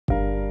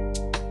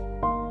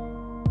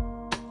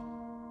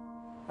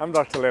I'm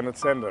Dr. Leonard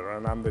Sender,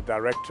 and I'm the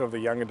Director of the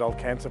Young Adult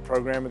Cancer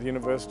Program at the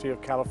University of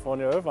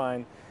California,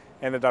 Irvine,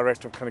 and the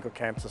Director of Clinical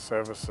Cancer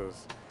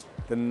Services.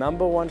 The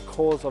 #1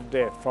 cause of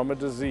death from a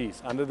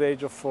disease under the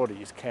age of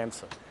 40 is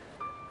cancer.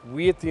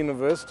 We at the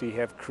university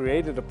have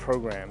created a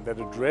program that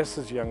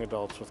addresses young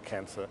adults with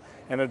cancer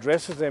and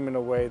addresses them in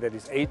a way that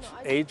is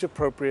age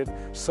appropriate,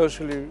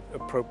 socially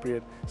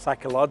appropriate,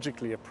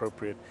 psychologically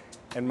appropriate,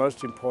 and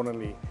most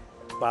importantly,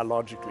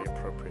 biologically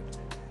appropriate.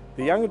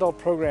 The young adult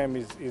program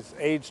is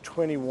age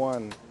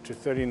 21 to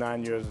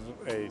 39 years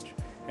of age,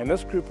 and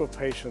this group of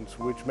patients,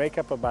 which make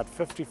up about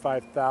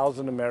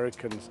 55,000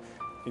 Americans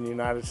in the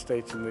United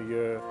States in the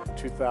year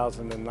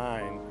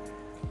 2009,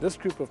 this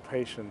group of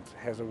patients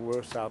has a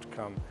worse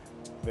outcome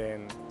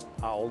than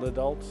our older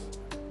adults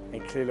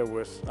and clearly a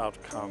worse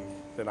outcome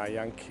than our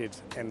young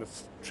kids. And the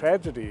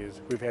tragedy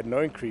is we've had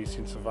no increase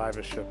in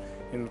survivorship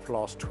in the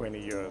last 20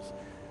 years.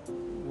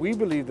 We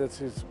believe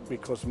this is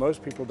because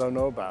most people don't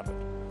know about it.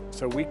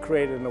 So we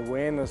created an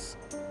awareness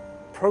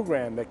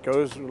program that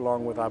goes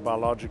along with our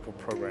biological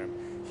program.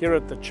 Here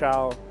at the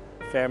Chow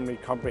Family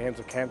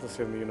Comprehensive Cancer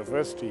Center in the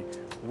university,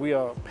 we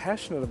are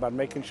passionate about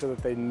making sure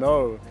that they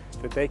know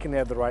that they can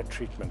have the right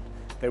treatment,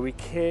 that we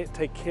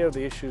take care of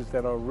the issues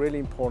that are really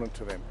important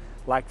to them,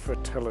 like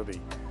fertility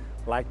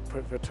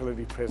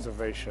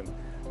preservation.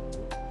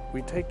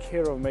 We take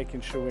care of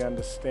making sure we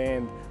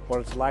understand what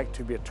it's like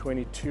to be a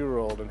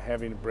 22-year-old and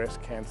having breast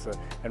cancer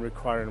and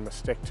requiring a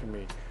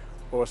mastectomy,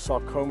 or a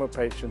sarcoma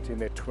patient in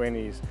their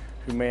 20s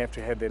who may have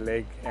to have their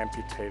leg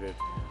amputated,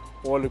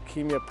 or a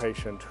leukemia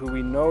patient who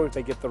we know if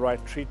they get the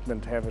right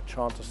treatment have a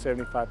chance of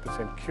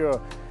 75%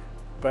 cure,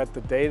 but the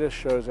data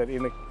shows that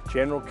in the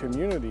general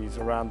communities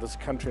around this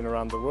country and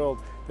around the world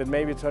that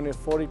maybe it's only a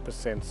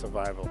 40%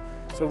 survival.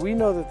 So we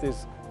know that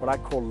there's what I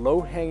call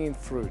low-hanging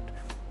fruit.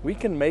 We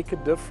can make a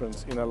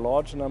difference in a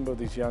large number of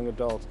these young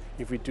adults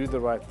if we do the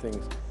right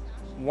things.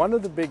 One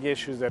of the big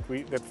issues that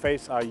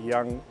face our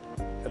young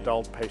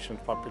adult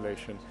patient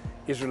population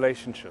is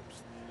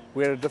relationships.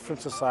 We're a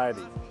different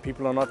society.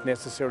 People are not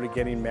necessarily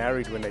getting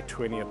married when they're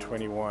 20 or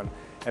 21,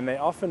 and they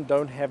often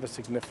don't have a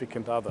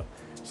significant other.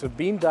 So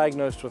being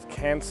diagnosed with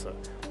cancer,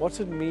 what's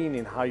it mean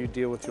in how you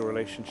deal with your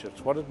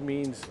relationships? What it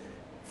means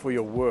for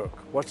your work?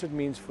 What it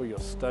means for your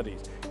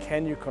studies?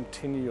 Can you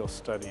continue your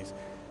studies?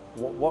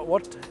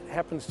 What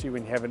happens to you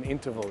when you have an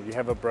interval, you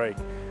have a break?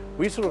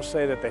 We sort of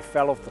say that they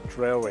fell off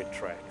the railway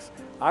tracks.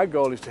 Our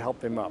goal is to help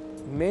them up.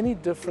 Many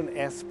different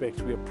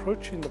aspects, we're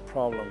approaching the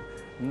problem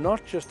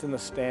not just in the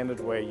standard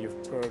way you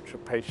approach a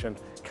patient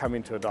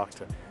coming to a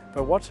doctor,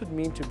 but what's it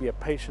mean to be a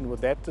patient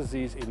with that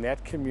disease in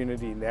that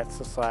community, in that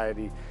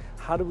society?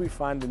 How do we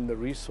find them the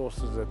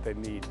resources that they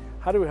need?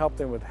 How do we help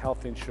them with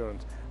health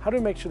insurance? How do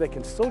we make sure they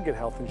can still get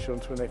health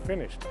insurance when they're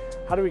finished?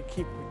 How do we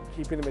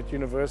keeping them at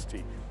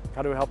university?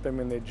 How do we help them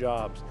in their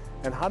jobs?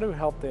 And how do we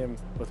help them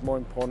with, more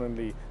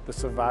importantly, the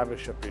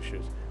survivorship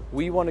issues?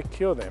 We want to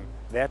cure them.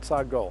 That's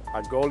our goal.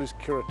 Our goal is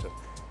curative,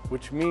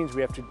 which means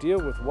we have to deal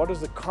with what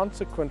is the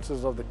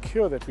consequences of the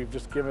cure that we've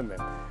just given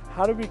them.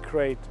 How do we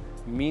create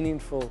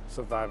meaningful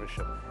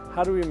survivorship?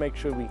 How do we make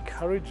sure we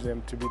encourage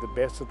them to be the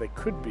best that they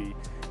could be,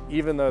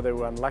 even though they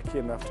were unlucky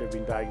enough to have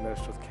been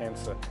diagnosed with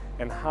cancer?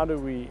 And how do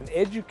we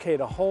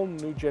educate a whole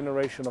new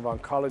generation of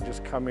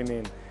oncologists coming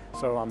in?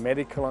 So our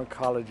medical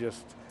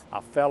oncologists,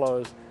 our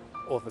fellows,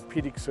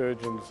 orthopedic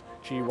surgeons,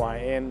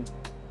 GYN,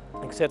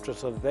 etc.,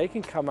 so that they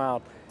can come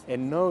out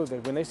and know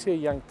that when they see a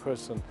young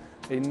person,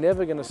 they're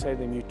never going to say to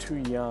them, you're too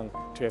young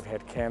to have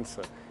had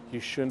cancer. You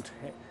shouldn't,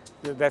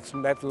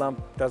 that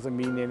lump doesn't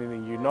mean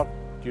anything. You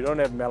don't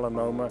have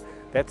melanoma.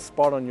 That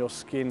spot on your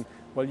skin,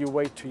 well, you're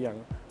way too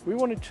young. We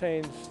want to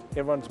change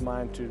everyone's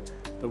mind to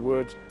the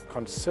words,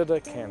 consider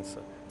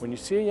cancer. When you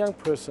see a young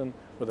person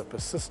with a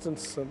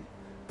persistence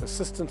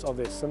of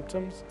their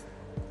symptoms,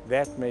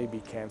 that may be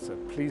cancer.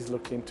 Please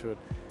look into it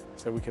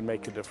so we can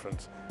make a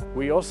difference.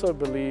 We also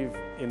believe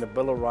in the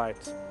Bill of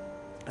Rights,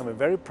 and we're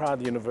very proud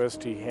the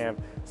university have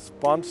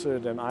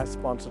sponsored, and I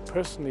sponsored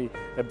personally,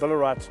 a Bill of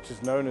Rights which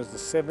is known as the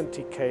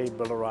 70K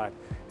Bill of Rights,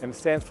 and it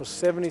stands for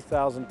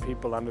 70,000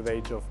 people under the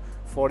age of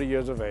 40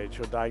 years of age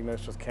who are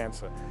diagnosed with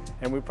cancer.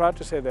 And we're proud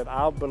to say that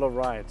our Bill of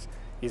Rights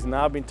is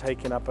now being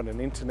taken up at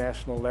an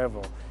international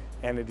level,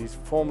 and it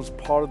forms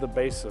part of the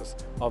basis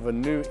of a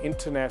new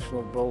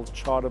international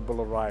Charter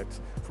Bill of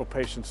Rights for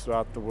patients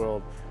throughout the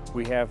world.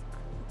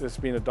 This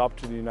has been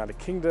adopted in the United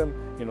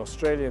Kingdom, in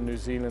Australia, New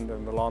Zealand,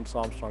 and the Lance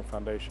Armstrong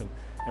Foundation.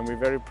 And we're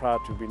very proud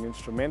to have been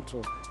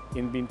instrumental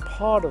in being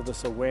part of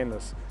this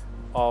awareness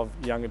of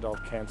young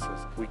adult cancers.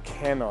 We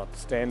cannot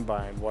stand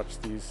by and watch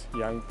these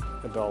young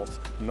adults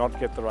not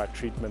get the right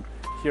treatment.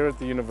 Here at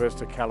the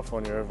University of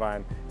California,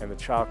 Irvine, and the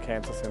Chow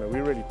Cancer Center,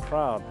 we're really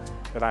proud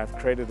that I've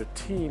created a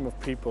team of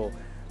people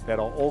that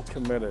are all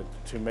committed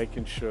to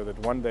making sure that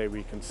one day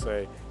we can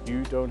say,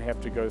 you don't have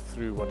to go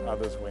through what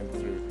others went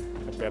through,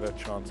 a better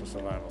chance of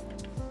survival.